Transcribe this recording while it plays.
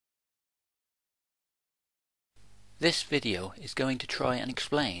This video is going to try and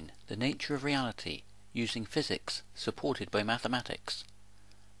explain the nature of reality using physics supported by mathematics.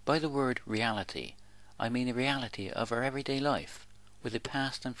 By the word reality, I mean the reality of our everyday life, with a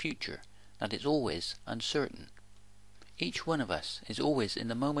past and future that is always uncertain. Each one of us is always in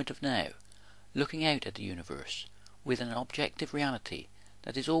the moment of now, looking out at the universe, with an objective reality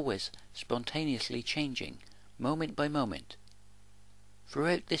that is always spontaneously changing, moment by moment.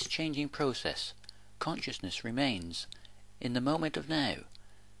 Throughout this changing process, consciousness remains in the moment of now.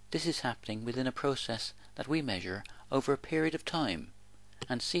 This is happening within a process that we measure over a period of time,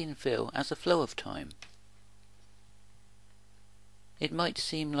 and see and feel as the flow of time. It might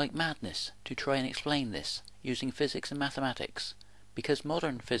seem like madness to try and explain this using physics and mathematics, because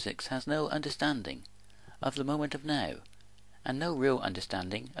modern physics has no understanding of the moment of now, and no real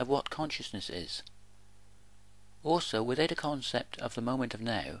understanding of what consciousness is. Also, without a concept of the moment of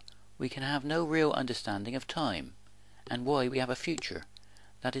now, we can have no real understanding of time, and why we have a future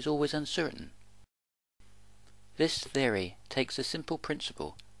that is always uncertain. This theory takes the simple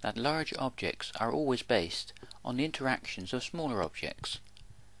principle that large objects are always based on the interactions of smaller objects.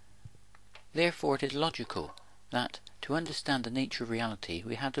 Therefore it is logical that to understand the nature of reality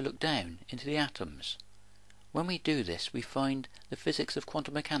we have to look down into the atoms. When we do this we find the physics of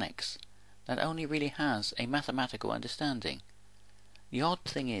quantum mechanics that only really has a mathematical understanding. The odd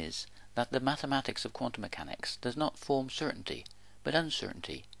thing is that the mathematics of quantum mechanics does not form certainty, but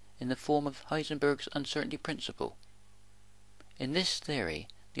uncertainty, in the form of Heisenberg's uncertainty principle. In this theory,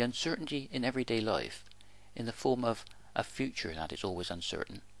 the uncertainty in everyday life, in the form of a future that is always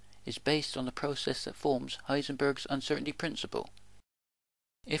uncertain, is based on the process that forms Heisenberg's uncertainty principle.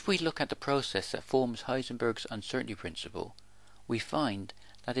 If we look at the process that forms Heisenberg's uncertainty principle, we find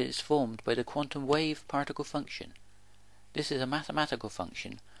that it is formed by the quantum wave particle function. This is a mathematical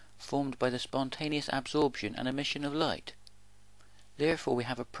function formed by the spontaneous absorption and emission of light. Therefore we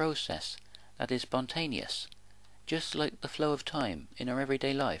have a process that is spontaneous, just like the flow of time in our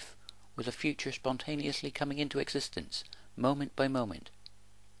everyday life, with a future spontaneously coming into existence, moment by moment.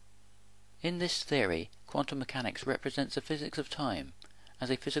 In this theory, quantum mechanics represents the physics of time as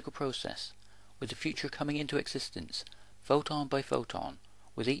a physical process, with the future coming into existence, photon by photon,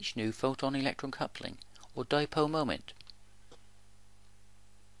 with each new photon-electron coupling, or dipole moment.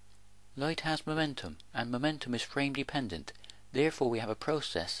 Light has momentum, and momentum is frame-dependent. Therefore we have a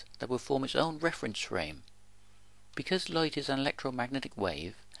process that will form its own reference frame. Because light is an electromagnetic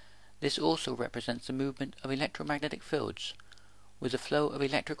wave, this also represents the movement of electromagnetic fields, with the flow of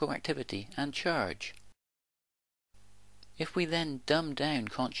electrical activity and charge. If we then dumb down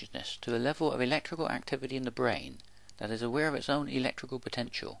consciousness to the level of electrical activity in the brain that is aware of its own electrical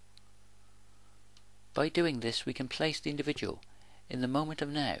potential, by doing this we can place the individual in the moment of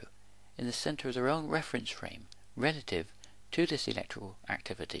now, in the center of their own reference frame, relative to this electrical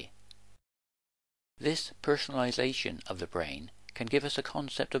activity. This personalization of the brain can give us a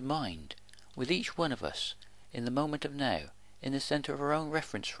concept of mind, with each one of us in the moment of now, in the center of our own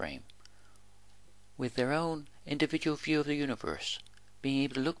reference frame, with their own individual view of the universe, being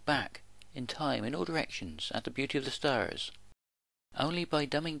able to look back in time in all directions at the beauty of the stars. Only by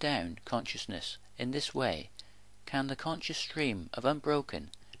dumbing down consciousness in this way can the conscious stream of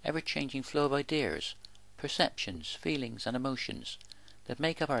unbroken, ever-changing flow of ideas, perceptions, feelings and emotions that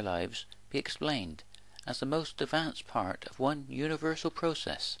make up our lives be explained as the most advanced part of one universal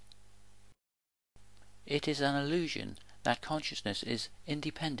process. It is an illusion that consciousness is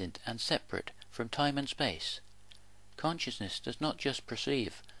independent and separate from time and space. Consciousness does not just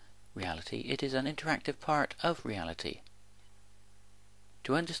perceive reality, it is an interactive part of reality.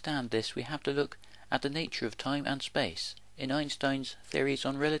 To understand this we have to look at the nature of time and space in Einstein's theories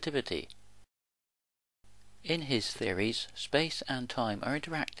on relativity. In his theories, space and time are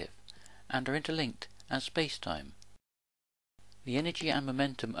interactive and are interlinked as space-time. The energy and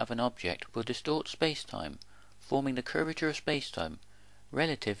momentum of an object will distort space-time, forming the curvature of space-time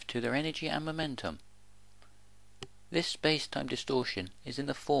relative to their energy and momentum. This space-time distortion is in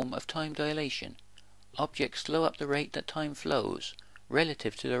the form of time dilation. Objects slow up the rate that time flows,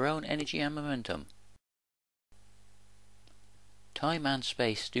 relative to their own energy and momentum. Time and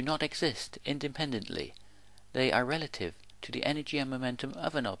space do not exist independently. They are relative to the energy and momentum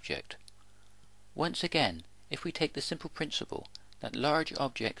of an object. Once again, if we take the simple principle that large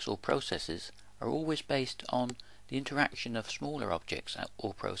objects or processes are always based on the interaction of smaller objects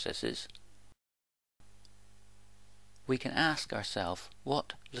or processes, we can ask ourselves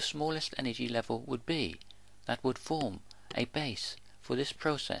what the smallest energy level would be that would form a base for this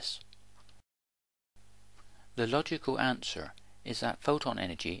process. The logical answer is that photon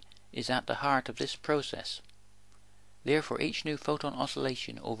energy is at the heart of this process. Therefore each new photon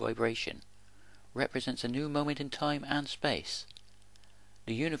oscillation or vibration represents a new moment in time and space.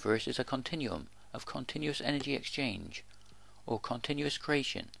 The universe is a continuum of continuous energy exchange, or continuous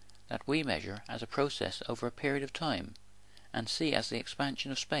creation, that we measure as a process over a period of time, and see as the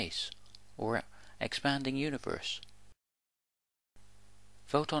expansion of space, or expanding universe.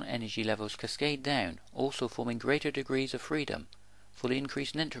 Photon energy levels cascade down, also forming greater degrees of freedom for the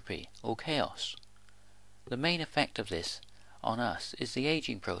increase in entropy, or chaos. The main effect of this on us is the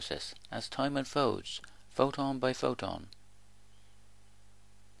aging process, as time unfolds, photon by photon.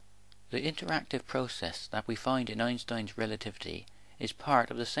 The interactive process that we find in Einstein's relativity is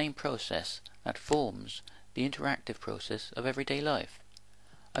part of the same process that forms the interactive process of everyday life.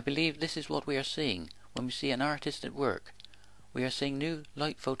 I believe this is what we are seeing when we see an artist at work. We are seeing new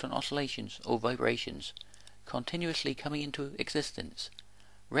light photon oscillations or vibrations continuously coming into existence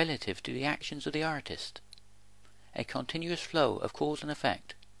relative to the actions of the artist. A continuous flow of cause and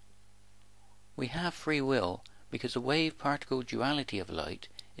effect. We have free will because the wave-particle duality of light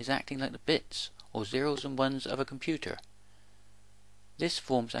is acting like the bits or zeros and ones of a computer. This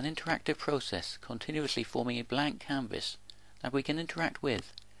forms an interactive process continuously forming a blank canvas that we can interact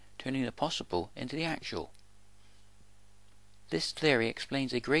with, turning the possible into the actual. This theory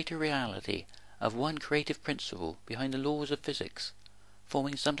explains a greater reality of one creative principle behind the laws of physics,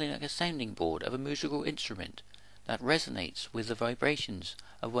 forming something like a sounding board of a musical instrument that resonates with the vibrations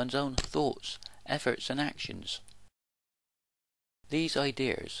of one's own thoughts, efforts and actions. These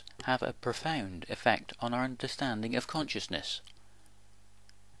ideas have a profound effect on our understanding of consciousness.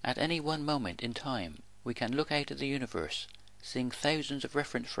 At any one moment in time, we can look out at the universe, seeing thousands of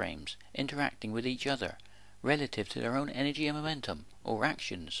reference frames interacting with each other relative to their own energy and momentum, or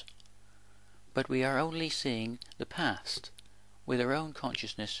actions. But we are only seeing the past, with our own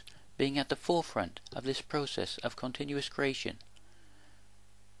consciousness being at the forefront of this process of continuous creation.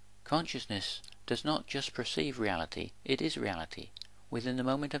 Consciousness does not just perceive reality, it is reality, within the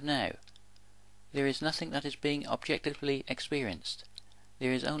moment of now. There is nothing that is being objectively experienced.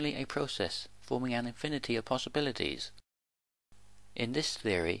 There is only a process forming an infinity of possibilities. In this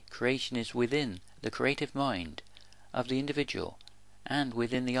theory, creation is within the creative mind of the individual and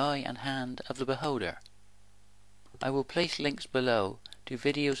within the eye and hand of the beholder. I will place links below to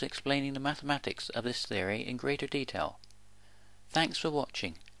videos explaining the mathematics of this theory in greater detail. Thanks for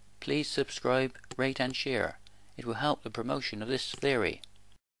watching. Please subscribe, rate and share. It will help the promotion of this theory.